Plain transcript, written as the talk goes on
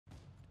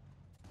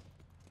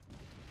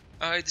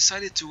I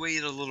decided to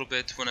wait a little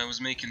bit when I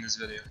was making this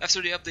video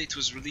after the update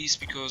was released,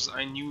 because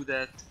I knew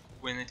that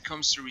when it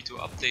comes to Rito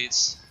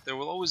updates, there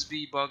will always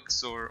be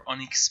bugs or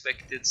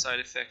unexpected side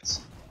effects,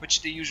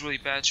 which they usually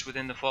patch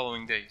within the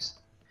following days.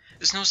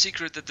 It's no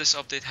secret that this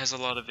update has a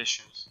lot of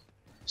issues,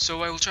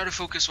 so I will try to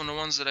focus on the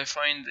ones that I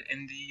find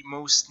in the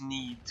most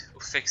need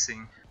of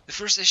fixing. The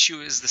first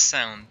issue is the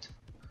sound.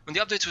 When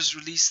the update was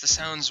released, the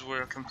sounds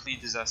were a complete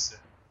disaster.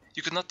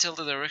 You could not tell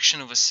the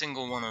direction of a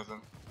single one of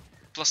them.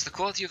 Plus, the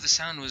quality of the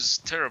sound was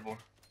terrible.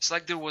 It's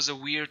like there was a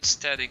weird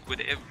static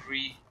with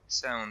every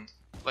sound.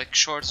 Like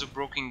shards of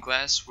broken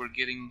glass were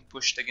getting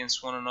pushed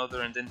against one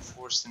another and then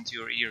forced into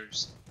your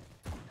ears.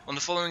 On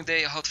the following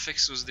day, a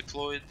hotfix was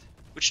deployed,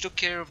 which took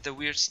care of the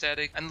weird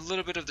static and a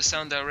little bit of the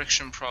sound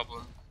direction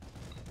problem.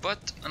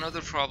 But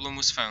another problem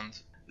was found.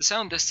 The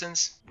sound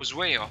distance was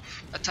way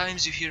off. At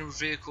times you hear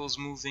vehicles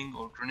moving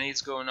or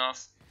grenades going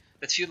off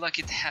that feel like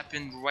it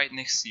happened right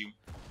next to you,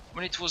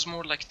 when it was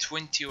more like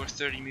 20 or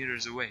 30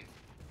 meters away.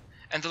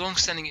 And the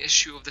long-standing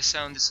issue of the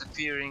sound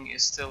disappearing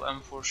is still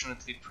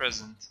unfortunately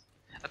present.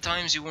 At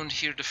times you won't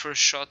hear the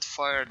first shot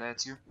fired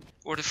at you,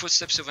 or the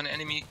footsteps of an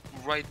enemy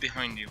right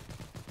behind you.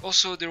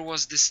 Also, there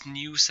was this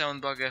new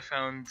sound bug I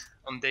found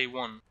on day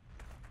 1.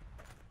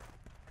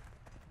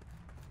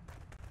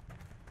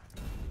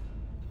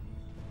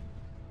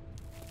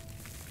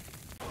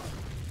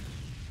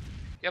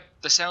 Yep,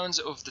 the sounds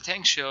of the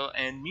tank shell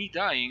and me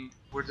dying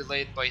were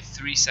delayed by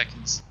 3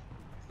 seconds.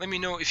 Let me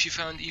know if you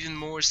found even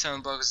more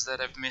sound bugs that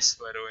I've missed,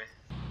 by the way.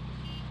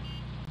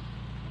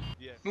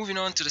 Moving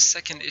on to the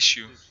second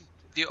issue,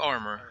 the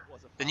armor.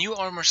 The new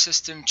armor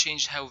system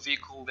changed how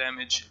vehicle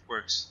damage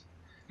works,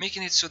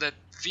 making it so that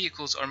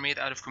vehicles are made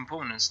out of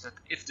components that,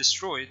 if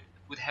destroyed,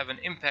 would have an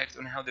impact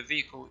on how the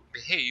vehicle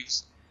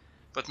behaves,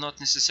 but not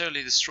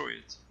necessarily destroy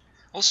it.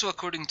 Also,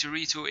 according to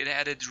Rito, it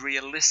added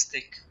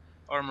realistic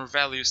armor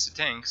values to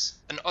tanks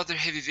and other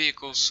heavy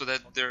vehicles so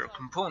that their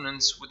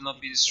components would not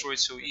be destroyed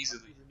so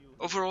easily.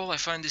 Overall, I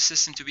find this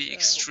system to be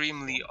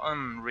extremely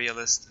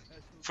unrealistic.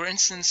 For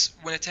instance,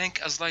 when a tank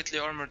as lightly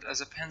armored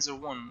as a Panzer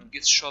I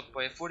gets shot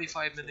by a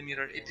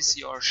 45mm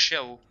APCR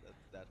shell,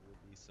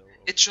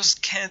 it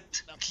just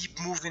can't keep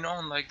moving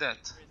on like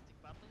that.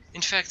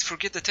 In fact,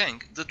 forget the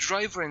tank, the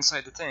driver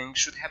inside the tank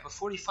should have a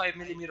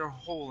 45mm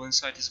hole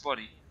inside his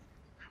body.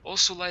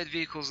 Also, light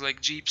vehicles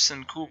like Jeeps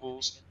and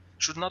Kubels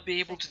should not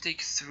be able to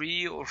take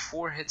 3 or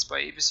 4 hits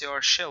by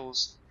APCR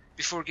shells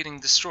before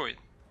getting destroyed.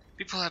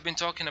 People have been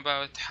talking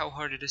about how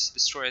hard it is to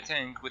destroy a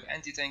tank with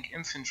anti-tank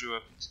infantry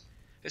weapons.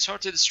 It's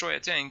hard to destroy a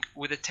tank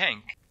with a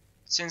tank,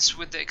 since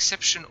with the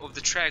exception of the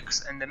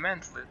tracks and the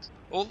mantlet,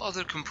 all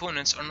other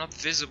components are not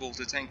visible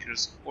to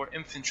tankers or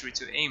infantry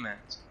to aim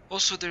at.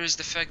 Also, there is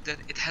the fact that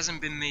it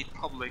hasn't been made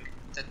public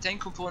that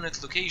tank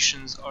component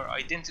locations are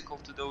identical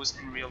to those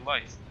in real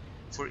life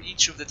for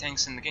each of the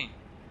tanks in the game.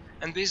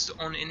 And based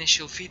on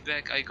initial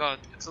feedback I got,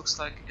 it looks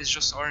like it's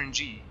just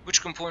RNG,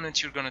 which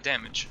component you're gonna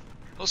damage.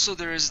 Also,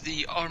 there is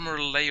the armor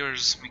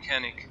layers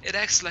mechanic. It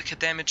acts like a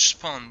damage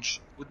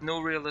sponge, with no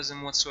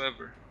realism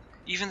whatsoever.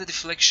 Even the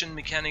deflection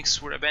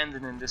mechanics were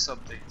abandoned in this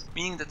update,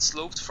 meaning that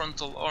sloped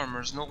frontal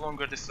armors no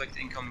longer deflect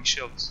incoming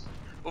shells.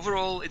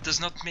 Overall, it does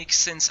not make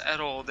sense at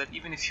all that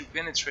even if you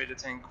penetrate a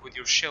tank with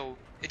your shell,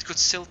 it could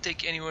still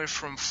take anywhere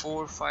from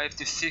 4, 5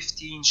 to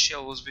 15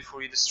 shells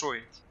before you destroy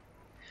it.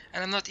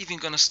 And I'm not even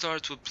gonna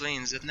start with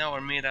planes that now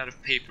are made out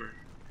of paper.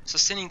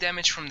 Sustaining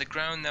damage from the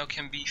ground now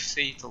can be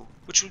fatal,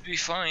 which would be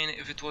fine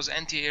if it was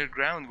anti-air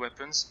ground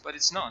weapons, but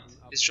it's not.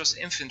 It's just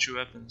infantry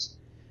weapons,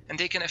 and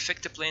they can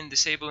affect the plane,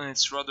 disabling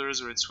its rudders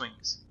or its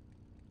wings.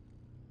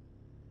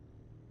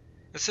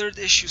 The third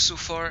issue so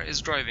far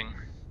is driving.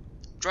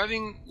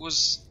 Driving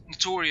was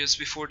notorious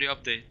before the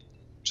update.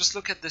 Just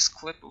look at this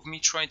clip of me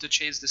trying to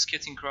chase the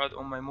skidding crowd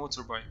on my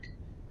motorbike.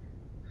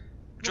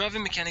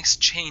 Driving mechanics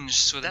changed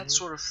so that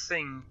sort of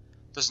thing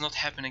does not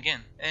happen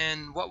again,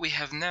 and what we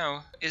have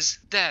now is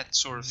that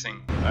sort of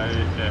thing. I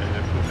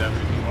put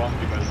everything on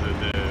because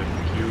the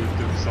queue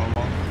took so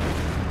long.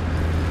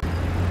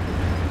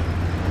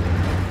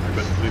 I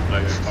got flipped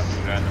like a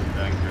fucking random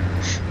tanker.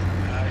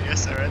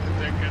 Yes, a random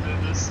tanker did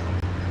this.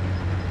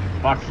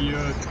 Fuck you!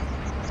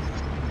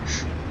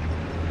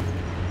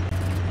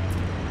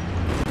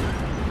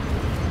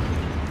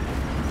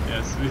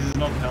 Yes, this is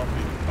not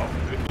helping. Oh,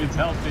 it's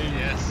helping!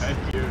 Yes.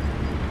 Thank you!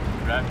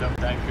 Random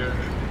tanker.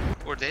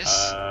 Or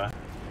this.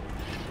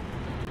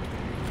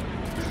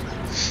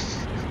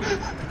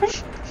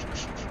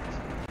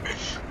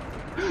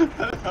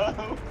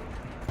 Hello?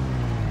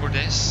 Or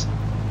this.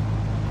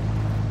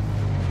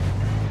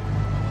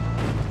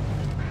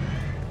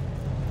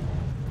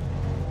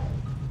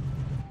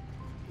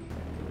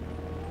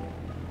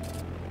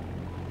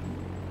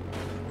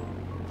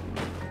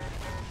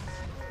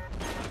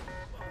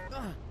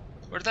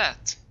 Or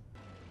that.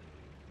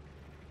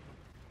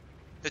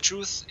 The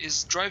truth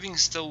is, driving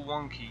is still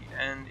wonky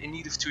and in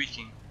need of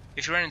tweaking.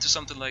 If you ran into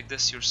something like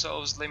this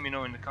yourselves, let me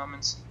know in the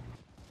comments.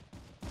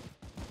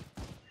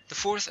 The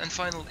fourth and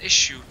final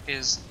issue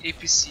is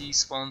APC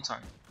spawn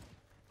time.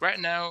 Right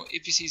now,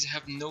 APCs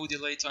have no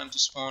delay time to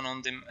spawn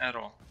on them at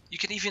all. You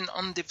can even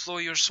undeploy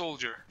your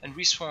soldier and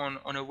respawn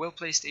on a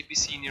well-placed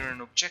APC near an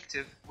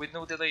objective with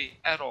no delay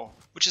at all,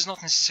 which is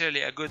not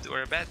necessarily a good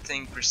or a bad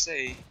thing per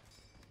se.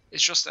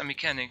 It's just a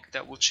mechanic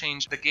that will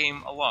change the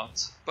game a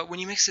lot. But when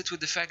you mix it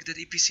with the fact that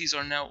APCs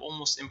are now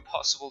almost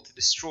impossible to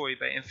destroy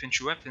by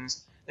infantry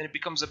weapons, then it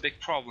becomes a big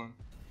problem.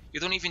 You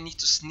don't even need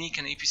to sneak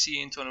an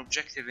APC into an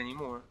objective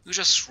anymore. You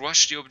just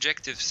rush the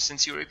objective,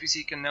 since your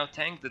APC can now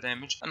tank the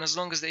damage, and as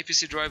long as the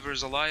APC driver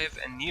is alive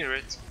and near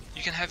it,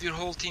 you can have your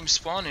whole team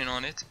spawn in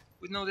on it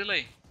with no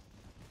delay.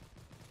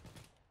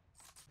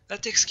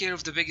 That takes care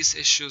of the biggest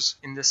issues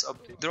in this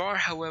update. There are,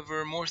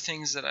 however, more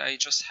things that I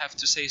just have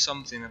to say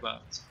something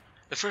about.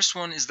 The first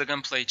one is the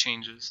gunplay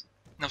changes.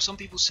 Now, some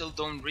people still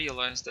don't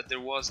realize that there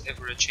was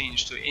ever a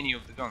change to any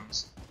of the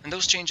guns, and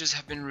those changes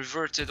have been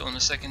reverted on the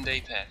second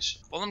day patch.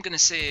 All I'm gonna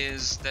say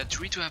is that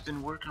Rito have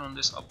been working on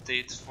this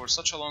update for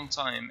such a long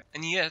time,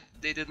 and yet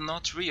they did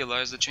not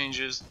realize the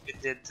changes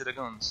it did to the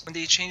guns when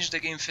they changed the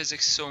game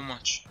physics so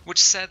much,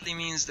 which sadly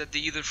means that they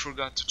either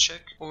forgot to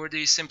check or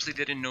they simply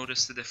didn't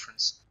notice the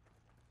difference.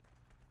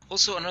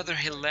 Also, another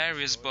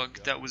hilarious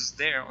bug that was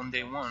there on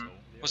day 1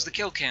 was the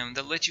kill cam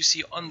that let you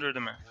see under the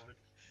map.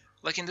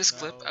 Like in this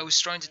clip, I was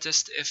trying to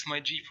test if my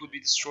jeep would be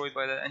destroyed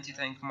by that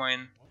anti-tank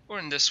mine, or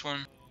in this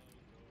one.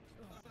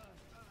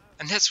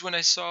 And that's when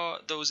I saw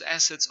those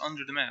assets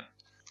under the map.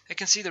 I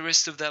can see the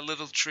rest of that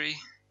little tree,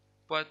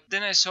 but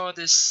then I saw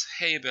this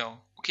hay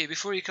bale. Okay,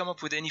 before you come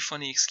up with any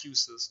funny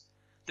excuses,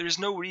 there is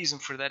no reason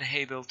for that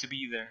hay bale to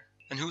be there.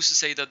 And who's to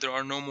say that there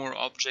are no more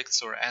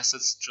objects or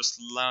assets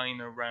just lying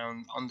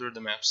around under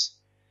the maps?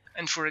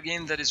 And for a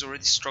game that is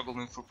already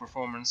struggling for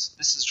performance,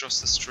 this is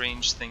just a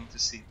strange thing to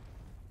see.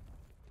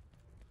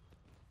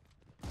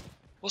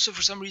 Also,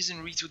 for some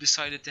reason, Rito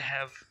decided to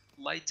have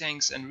light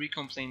tanks and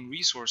recon plane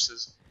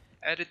resources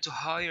added to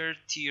higher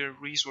tier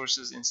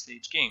resources in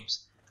stage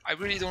games. I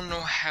really don't know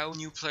how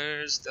new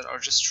players that are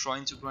just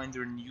trying to grind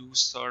their new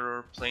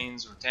starter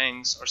planes or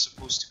tanks are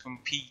supposed to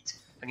compete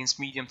against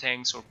medium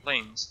tanks or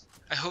planes.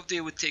 I hope they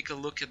would take a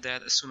look at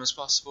that as soon as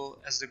possible,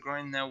 as the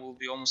grind now will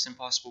be almost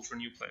impossible for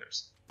new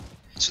players.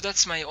 So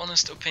that's my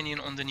honest opinion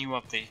on the new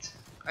update.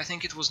 I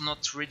think it was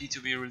not ready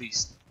to be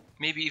released,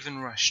 maybe even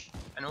rushed,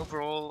 and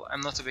overall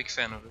I'm not a big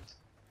fan of it.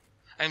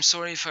 I'm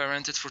sorry if I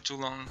ranted for too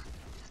long.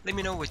 Let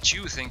me know what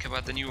you think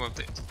about the new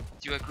update.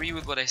 Do you agree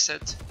with what I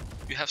said?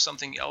 Do you have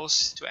something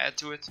else to add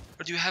to it?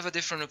 Or do you have a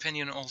different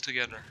opinion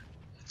altogether?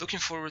 Looking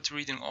forward to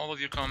reading all of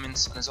your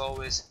comments, and as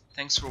always,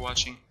 thanks for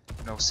watching,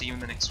 and I'll see you in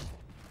the next one.